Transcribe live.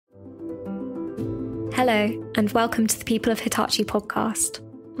Hello, and welcome to the People of Hitachi podcast.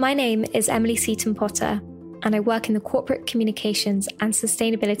 My name is Emily Seaton Potter, and I work in the Corporate Communications and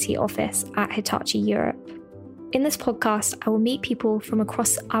Sustainability Office at Hitachi Europe. In this podcast, I will meet people from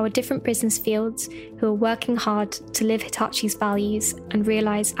across our different business fields who are working hard to live Hitachi's values and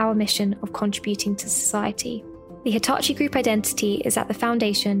realise our mission of contributing to society. The Hitachi Group identity is at the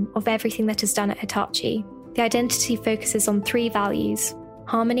foundation of everything that is done at Hitachi. The identity focuses on three values: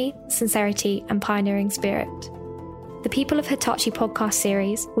 harmony, sincerity, and pioneering spirit. The People of Hitachi podcast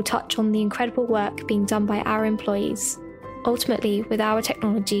series will touch on the incredible work being done by our employees. Ultimately, with our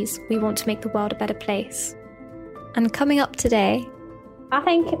technologies, we want to make the world a better place. And coming up today, I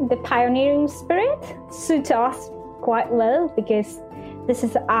think the pioneering spirit suits us quite well because this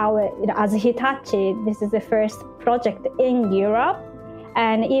is as Hitachi, this is the first project in Europe.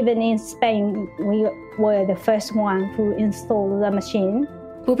 And even in Spain, we were the first one who installed the machine.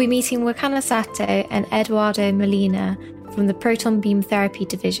 We'll be meeting Wakana Sato and Eduardo Molina from the Proton Beam Therapy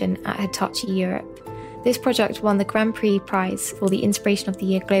division at Hitachi Europe. This project won the Grand Prix prize for the Inspiration of the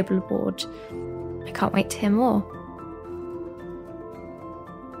Year Global Award. I can't wait to hear more.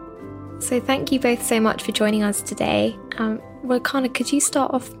 So thank you both so much for joining us today. Wakana, could you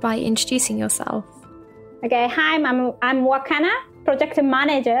start off by introducing yourself? Okay, hi, I'm Wakana, project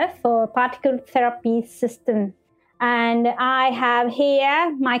manager for particle therapy system. And I have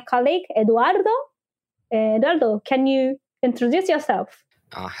here my colleague, Eduardo. Eduardo, can you introduce yourself?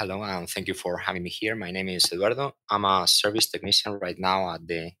 Hello, and thank you for having me here. My name is Eduardo. I'm a service technician right now at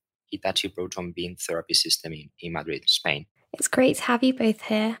the Hitachi Proton Beam Therapy System in Madrid, Spain. It's great to have you both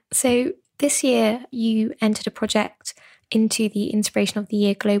here. So this year you entered a project into the Inspiration of the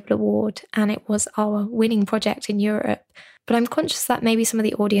Year Global Award, and it was our winning project in Europe. But I'm conscious that maybe some of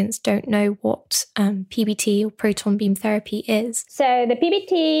the audience don't know what PBT or proton beam therapy is. So the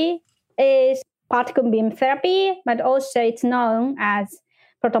PBT is particle beam therapy, but also it's known as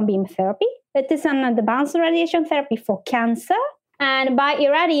proton beam therapy. It is an advanced radiation therapy for cancer. And by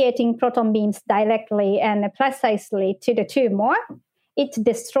irradiating proton beams directly and precisely to the tumor, it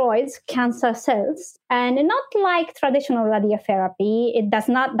destroys cancer cells. And not like traditional radiotherapy, it does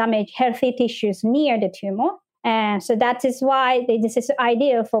not damage healthy tissues near the tumor. And so that is why this is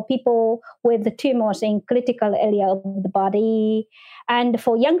ideal for people with the tumors in critical area of the body. And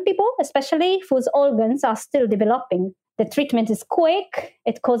for young people, especially whose organs are still developing. The treatment is quick,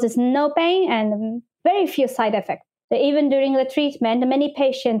 it causes no pain and very few side effects. So even during the treatment, many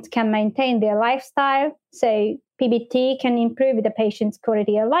patients can maintain their lifestyle. So PBT can improve the patient's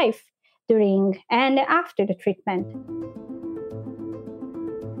quality of life during and after the treatment.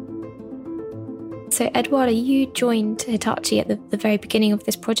 So Eduardo, you joined Hitachi at the very beginning of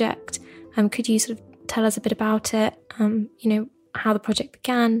this project. Could you sort of tell us a bit about it, how the project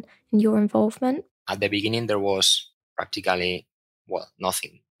began and your involvement? At the beginning, there was practically,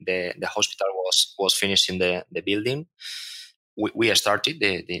 nothing. The hospital was finishing the building. We started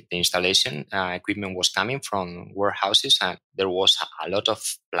the installation. Equipment was coming from warehouses, and there was a lot of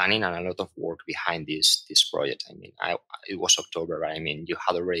planning and a lot of work behind this project. I mean, it was October, but I mean, you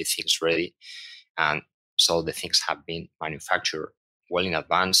had already things ready, and so the things have been manufactured well in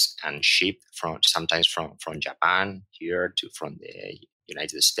advance and shipped sometimes from Japan here from the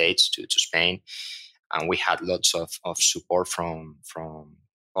United States to Spain, and we had lots of support from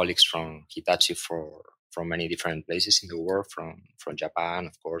colleagues from Hitachi from many different places in the world, from Japan,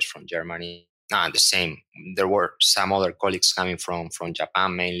 of course, from Germany. The same. There were some other colleagues coming from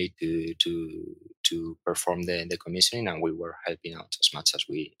Japan mainly to perform the commissioning, and we were helping out as much as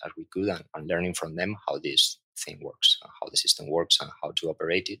we could and learning from them how this thing works, how the system works, and how to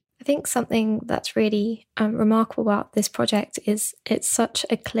operate it. I think something that's really remarkable about this project is it's such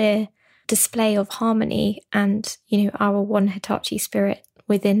a clear display of harmony and, our one Hitachi spirit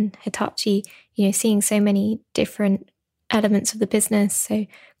within Hitachi, seeing so many different elements of the business. So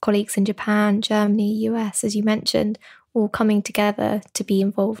colleagues in Japan, Germany, US, as you mentioned, all coming together to be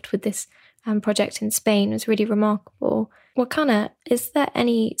involved with this project in Spain was really remarkable. Wakana, is there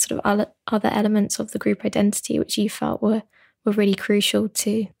any sort of other elements of the group identity which you felt were really crucial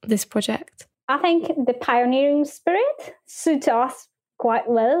to this project? I think the pioneering spirit suits us quite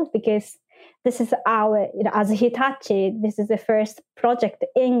well because this is as Hitachi, this is the first project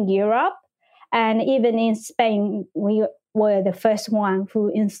in Europe. And even in Spain, we were the first one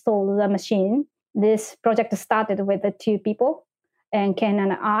who installed the machine. This project started with the two people, and Ken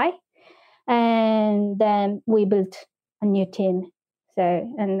and I. And then we built a new team.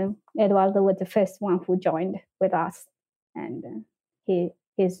 And Eduardo was the first one who joined with us. And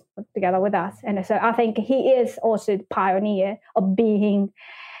he's together with us. And so I think he is also the pioneer of being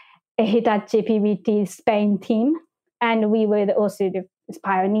a Hitachi PBT Spain team. And we were also the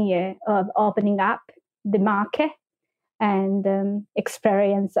pioneer of opening up the market and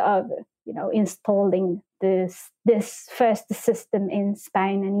experience of installing this first system in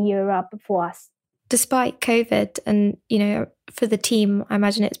Spain and Europe for us. Despite COVID and, for the team, I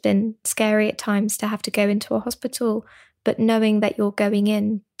imagine it's been scary at times to have to go into a hospital, but knowing that you're going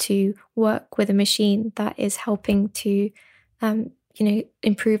in to work with a machine that is helping to,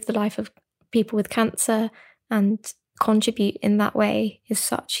 improve the life of people with cancer and contribute in that way is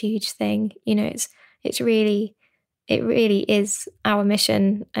such a huge thing. It really is our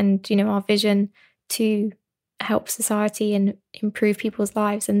mission and, our vision to help society and improve people's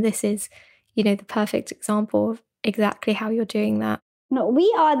lives. And this is, the perfect example of exactly how you're doing that. No,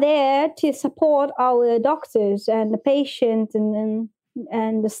 we are there to support our doctors and the patients and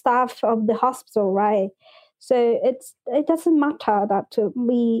the staff of the hospital, right? So it doesn't matter that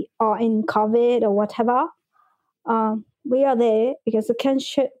we are in COVID or whatever. We are there because the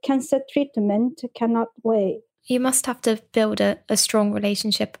cancer treatment cannot wait. You must have to build a strong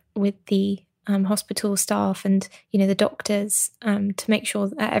relationship with the hospital staff and, the doctors to make sure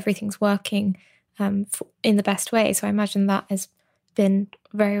that everything's working in the best way. So I imagine that has been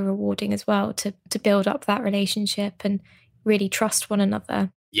very rewarding as well to build up that relationship and really trust one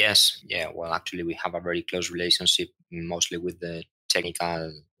another. Yes. Yeah. Well, actually, we have a very close relationship, mostly with the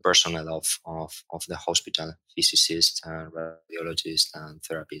technical personnel of the hospital, physicists, radiologists, and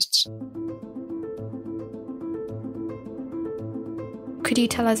therapists. Could you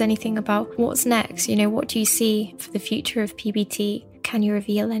tell us anything about what's next? What do you see for the future of PBT? Can you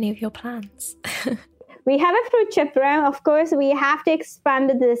reveal any of your plans? We have a future plan. Of course, we have to expand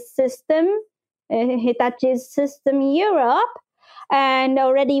the system, Hitachi's system in Europe. And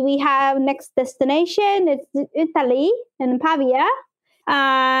already we have next destination, it's Italy and Pavia.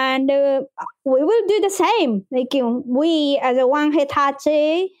 And we will do the same. We as a one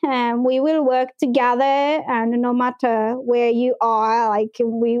Hitachi, we will work together. And no matter where you are,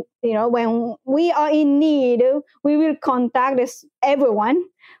 when we are in need, we will contact everyone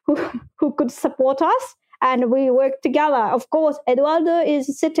who could support us, and we work together. Of course, Eduardo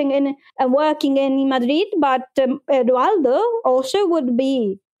is sitting in and working in Madrid, but Eduardo also would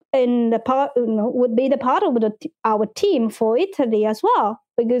be the part of our team for Italy as well,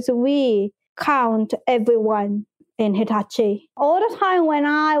 because we count everyone in Hitachi. All the time when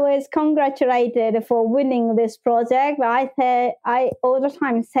I was congratulated for winning this project, I all the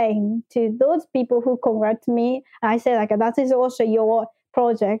time saying to those people who congratulate me, I say that is also your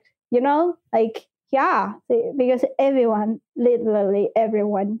project, yeah, because literally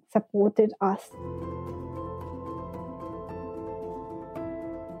everyone supported us.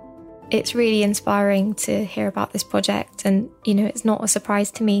 It's really inspiring to hear about this project, and it's not a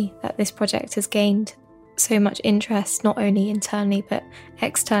surprise to me that this project has gained so much interest, not only internally but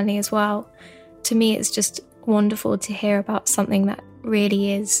externally as well. To me, it's just wonderful to hear about something that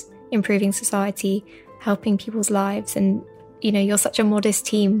really is improving society, helping people's lives, and you're such a modest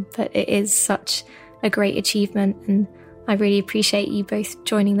team, but it is such a great achievement, and I really appreciate you both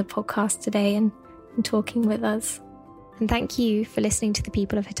joining the podcast today and talking with us. And thank you for listening to the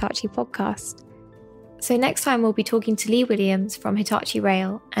People of Hitachi podcast. So next time we'll be talking to Lee Williams from Hitachi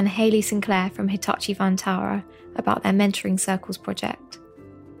Rail and Hayley Sinclair from Hitachi Vantara about their Mentoring Circles project.